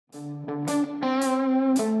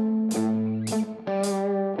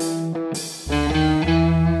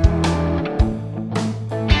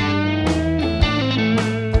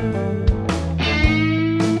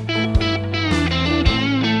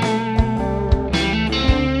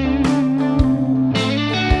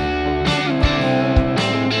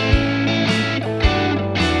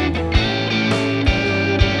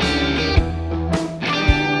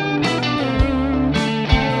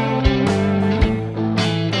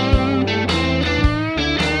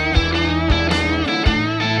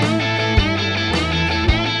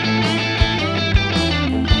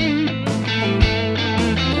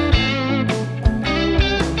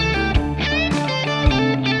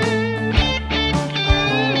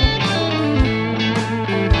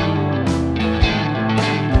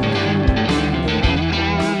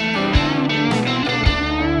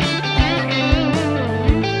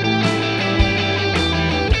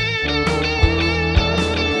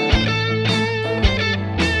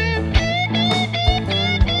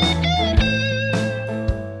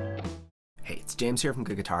James here from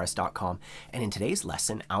GoodGuitarist.com, and in today's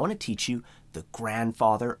lesson, I want to teach you the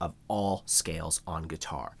grandfather of all scales on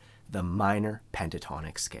guitar, the minor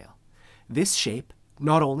pentatonic scale. This shape,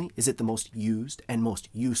 not only is it the most used and most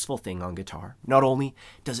useful thing on guitar, not only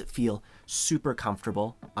does it feel super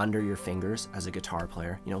comfortable under your fingers as a guitar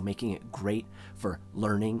player, making it great for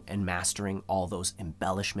learning and mastering all those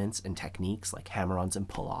embellishments and techniques like hammer-ons and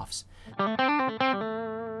pull-offs,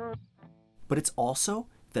 but it's also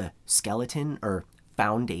the skeleton or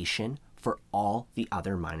foundation for all the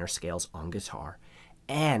other minor scales on guitar.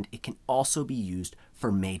 And it can also be used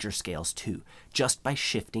for major scales too, just by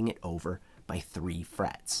shifting it over by 3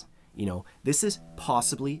 frets. This is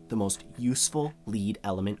possibly the most useful lead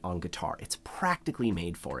element on guitar. It's practically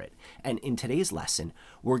made for it. And in today's lesson,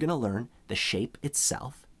 we're going to learn the shape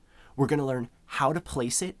itself. We're going to learn how to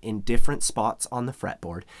place it in different spots on the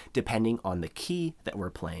fretboard, depending on the key that we're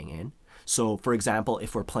playing in. So for example,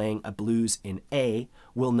 if we're playing a blues in A,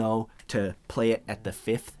 we'll know to play it at the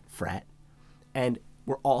 5th fret. And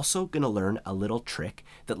we're also going to learn a little trick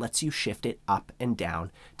that lets you shift it up and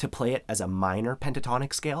down to play it as a minor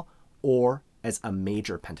pentatonic scale or as a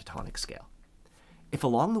major pentatonic scale. If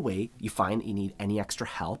along the way you find that you need any extra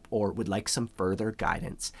help or would like some further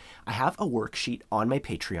guidance, I have a worksheet on my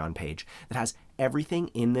Patreon page that has everything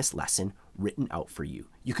in this lesson written out for you.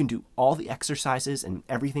 You can do all the exercises and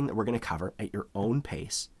everything that we're going to cover at your own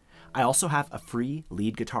pace. I also have a free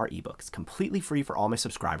lead guitar ebook. It's completely free for all my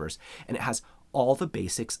subscribers, and it has all the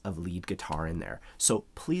basics of lead guitar in there. So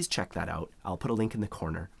please check that out. I'll put a link in the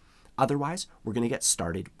corner. Otherwise, we're going to get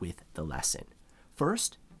started with the lesson.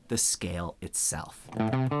 First, the scale itself.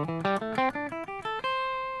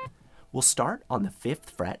 We'll start on the 5th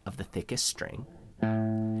fret of the thickest string,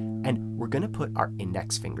 and we're going to put our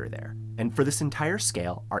index finger there. And for this entire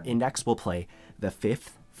scale, our index will play the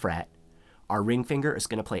 5th fret, our ring finger is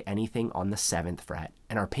going to play anything on the 7th fret,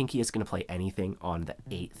 and our pinky is going to play anything on the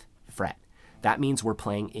 8th fret. That means we're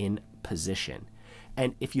playing in position.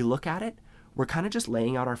 And if you look at it, we're kind of just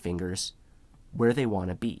laying out our fingers where they want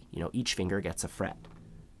to be. Each finger gets a fret.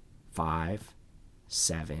 5,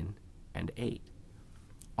 7, and 8.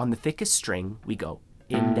 On the thickest string, we go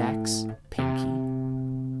index, pinky.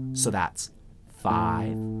 So that's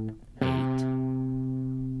 5, 8.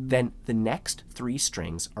 Then the next 3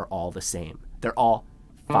 strings are all the same. They're all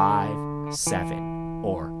 5, 7,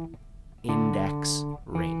 or index,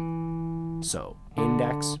 ring. So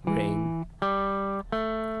index, ring,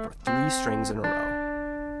 for 3 strings in a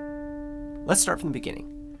row. Let's start from the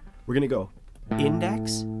beginning. We're going to go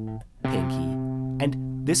index, pinky,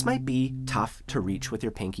 and this might be tough to reach with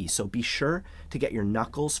your pinky, so be sure to get your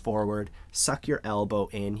knuckles forward, suck your elbow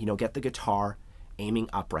in, get the guitar aiming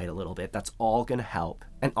upright a little bit. That's all going to help.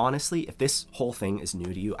 And honestly, if this whole thing is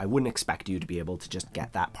new to you, I wouldn't expect you to be able to just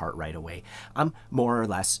get that part right away. I'm more or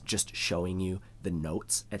less just showing you the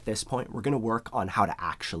notes at this point. We're going to work on how to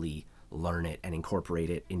actually learn it and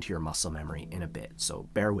incorporate it into your muscle memory in a bit, so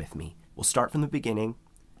bear with me. We'll start from the beginning.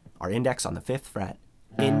 Our index on the 5th fret,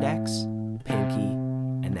 index, pinky,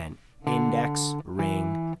 and then index,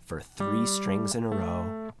 ring for 3 strings in a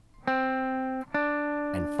row.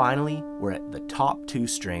 And finally, we're at the top 2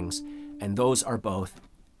 strings, and those are both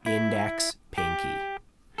index, pinky,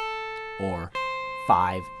 or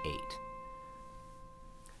 5, 8.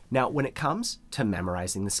 Now, when it comes to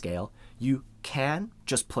memorizing the scale, you can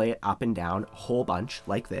just play it up and down a whole bunch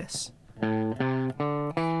like this.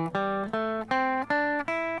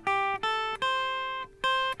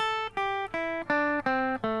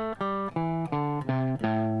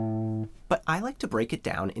 But I like to break it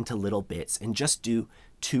down into little bits and just do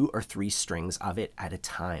 2 or 3 strings of it at a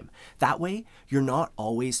time. That way, you're not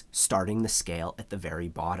always starting the scale at the very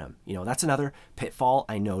bottom. That's another pitfall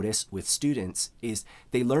I notice with students is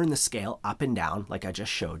they learn the scale up and down, like I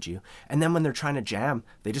just showed you, and then when they're trying to jam,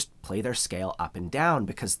 they just play their scale up and down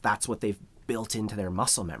because that's what they've built into their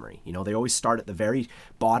muscle memory. They always start at the very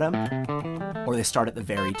bottom or they start at the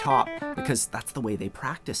very top because that's the way they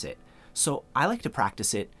practice it. So I like to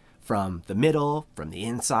practice it from the middle, from the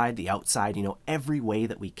inside, the outside, every way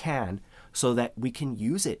that we can so that we can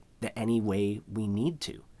use it any way we need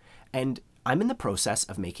to. And I'm in the process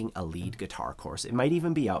of making a lead guitar course. It might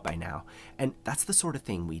even be out by now. And that's the sort of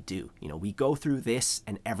thing we do. We go through this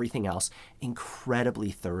and everything else incredibly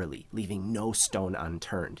thoroughly, leaving no stone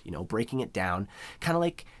unturned, breaking it down, kind of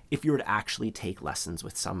like if you were to actually take lessons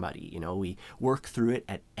with somebody. We work through it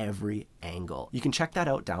at every angle. You can check that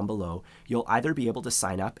out down below. You'll either be able to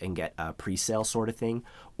sign up and get a pre-sale sort of thing,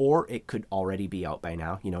 or it could already be out by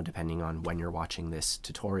now, depending on when you're watching this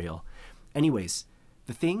tutorial. Anyways,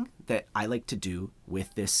 The thing that I like to do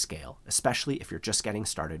with this scale, especially if you're just getting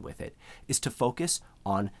started with it, is to focus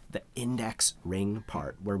on the index ring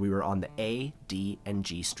part where we were on the A, D, and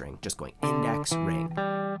G string, just going index ring.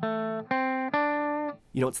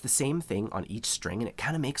 You know, it's the same thing on each string, and it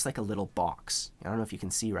kind of makes like a little box. I don't know if you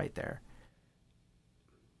can see right there.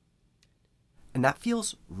 And that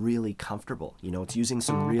feels really comfortable. You know, it's using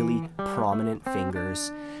some really prominent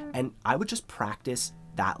fingers. And I would just practice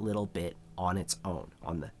that little bit on its own.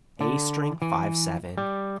 On the A string,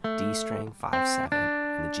 5-7, D string, 5-7,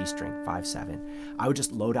 and the G string, 5-7. I would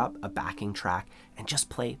just load up a backing track and just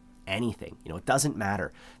play anything. You know, it doesn't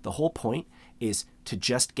matter. The whole point is to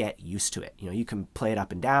just get used to it. You know, you can play it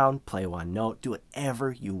up and down, play one note, do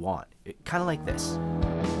whatever you want. Kind of like this.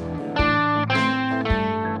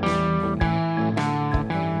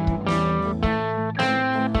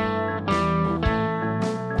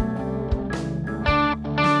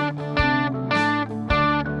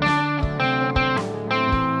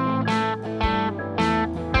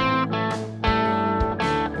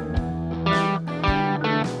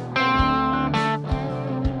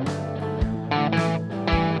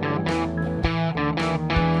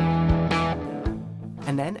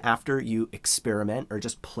 And then after you experiment or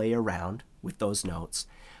just play around with those notes,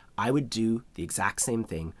 I would do the exact same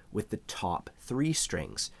thing with the top 3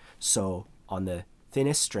 strings. So on the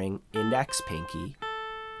thinnest string, index, pinky,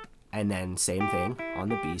 and then same thing on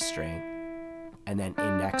the B string, and then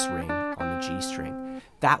index, ring on the G string.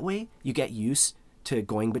 That way you get used to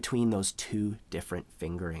going between those 2 different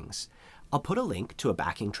fingerings. I'll put a link to a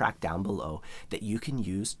backing track down below that you can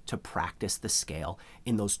use to practice the scale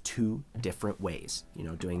in those 2 different ways. You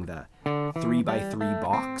know, doing the 3x3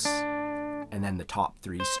 box and then the top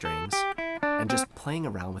 3 strings, and just playing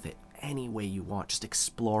around with it any way you want, just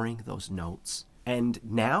exploring those notes. And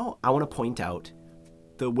now I want to point out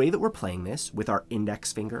the way that we're playing this with our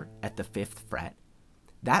index finger at the 5th fret,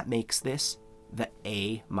 that makes this the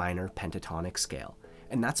A minor pentatonic scale.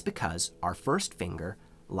 And that's because our first finger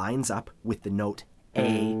lines up with the note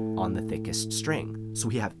A on the thickest string. So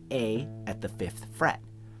we have A at the 5th fret.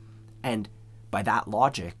 And by that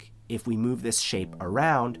logic, if we move this shape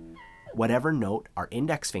around, whatever note our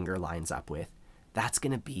index finger lines up with, that's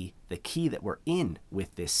going to be the key that we're in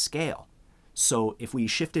with this scale. So if we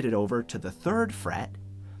shifted it over to the 3rd fret,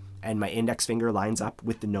 and my index finger lines up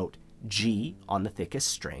with the note G on the thickest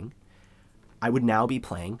string, I would now be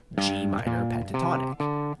playing G minor pentatonic.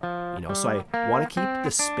 You know, so I want to keep the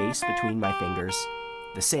space between my fingers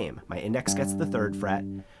the same. My index gets the 3rd fret.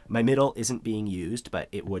 My middle isn't being used, but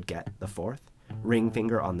it would get the 4th. Ring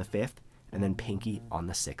finger on the 5th, and then pinky on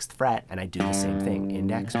the 6th fret. And I do the same thing.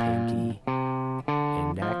 Index, pinky,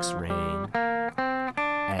 index, ring.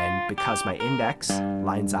 And because my index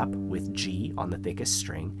lines up with G on the thickest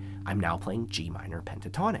string, I'm now playing G minor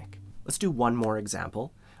pentatonic. Let's do one more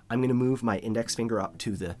example. I'm going to move my index finger up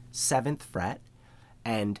to the 7th fret,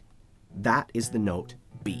 and that is the note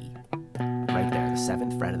B, right there, the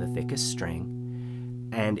 7th fret of the thickest string.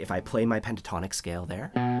 And if I play my pentatonic scale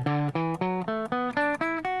there,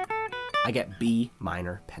 I get B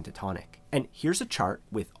minor pentatonic. And here's a chart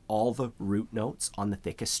with all the root notes on the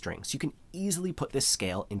thickest string. So you can easily put this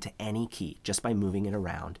scale into any key just by moving it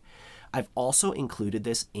around. I've also included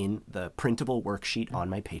this in the printable worksheet on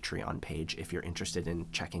my Patreon page if you're interested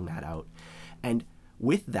in checking that out. And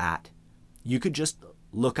with that, you could just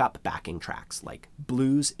look up backing tracks like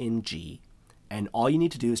blues in G, and all you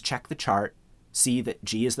need to do is check the chart, see that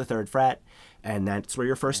G is the 3rd fret, and that's where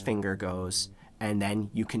your first finger goes, and then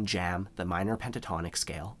you can jam the minor pentatonic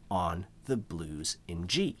scale on the blues in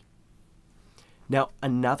G. Now,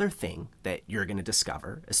 another thing that you're going to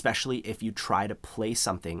discover, especially if you try to play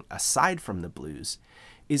something aside from the blues,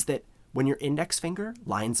 is that when your index finger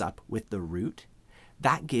lines up with the root,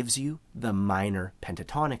 that gives you the minor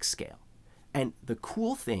pentatonic scale. And the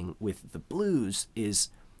cool thing with the blues is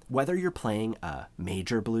whether you're playing a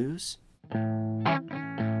major blues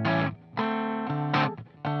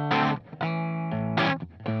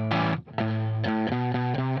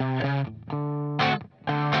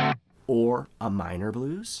or a minor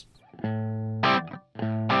blues,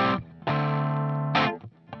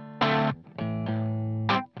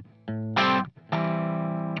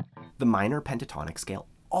 the minor pentatonic scale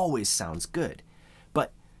always sounds good.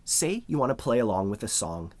 But say you want to play along with a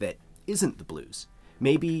song that isn't the blues.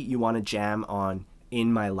 Maybe you want to jam on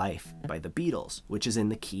In My Life by the Beatles, which is in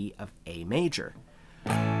the key of A major.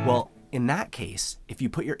 Well, in that case, if you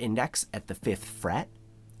put your index at the 5th fret,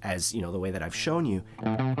 as you know, the way that I've shown you,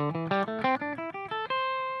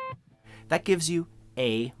 that gives you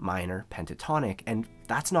A minor pentatonic, and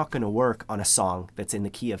that's not going to work on a song that's in the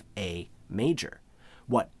key of A major.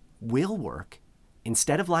 what will work,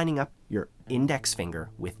 instead of lining up your index finger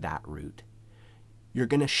with that root, you're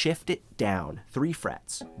going to shift it down 3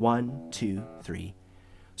 frets, 1, 2, 3,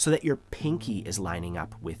 so that your pinky is lining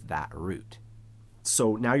up with that root.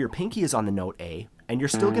 So now your pinky is on the note A, and you're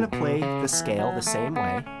still going to play the scale the same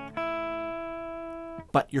way,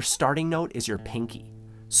 but your starting note is your pinky.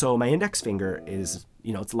 So my index finger is,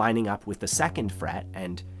 it's lining up with the 2nd fret,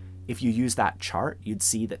 and if you use that chart, you'd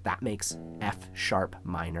see that that makes F sharp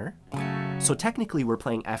minor. So technically we're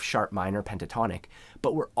playing F sharp minor pentatonic,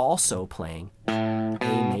 but we're also playing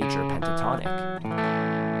A major pentatonic.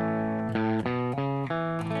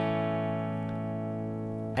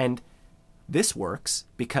 And this works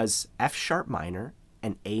because F sharp minor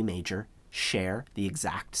and A major share the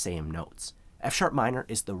exact same notes. F sharp minor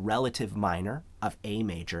is the relative minor of A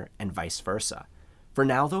major and vice versa. For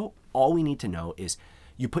now though, all we need to know is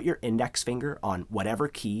you put your index finger on whatever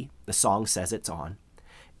key the song says it's on.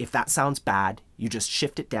 If that sounds bad, you just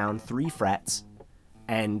shift it down 3 frets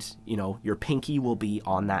and, your pinky will be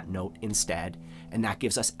on that note instead, and that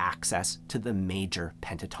gives us access to the major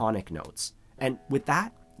pentatonic notes. And with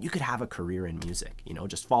that, you could have a career in music,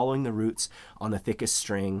 just following the roots on the thickest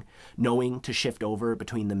string, knowing to shift over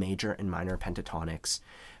between the major and minor pentatonics.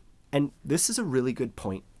 And this is a really good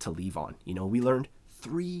point to leave on. We learned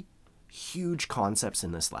 3 huge concepts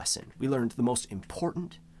in this lesson. We learned the most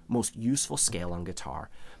important, most useful scale on guitar,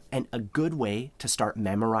 and a good way to start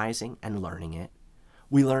memorizing and learning it.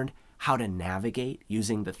 We learned how to navigate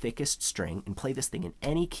using the thickest string and play this thing in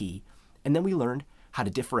any key. And then we learned how to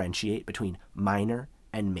differentiate between minor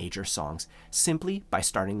and major songs simply by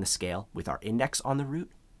starting the scale with our index on the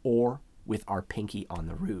root or with our pinky on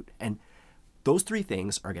the root. And those 3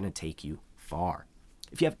 things are going to take you far.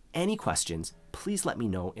 If you have any questions, please let me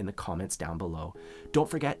know in the comments down below. Don't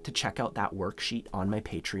forget to check out that worksheet on my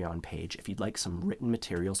Patreon page if you'd like some written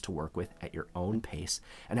materials to work with at your own pace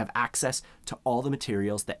and have access to all the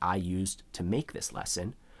materials that I used to make this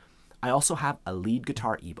lesson. I also have a lead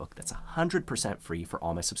guitar ebook that's 100% free for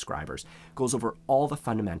all my subscribers. It goes over all the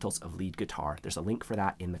fundamentals of lead guitar. There's a link for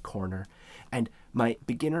that in the corner. And my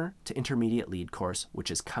beginner to intermediate lead course, which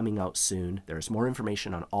is coming out soon. There's more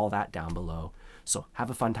information on all that down below. So have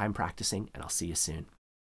a fun time practicing, and I'll see you soon.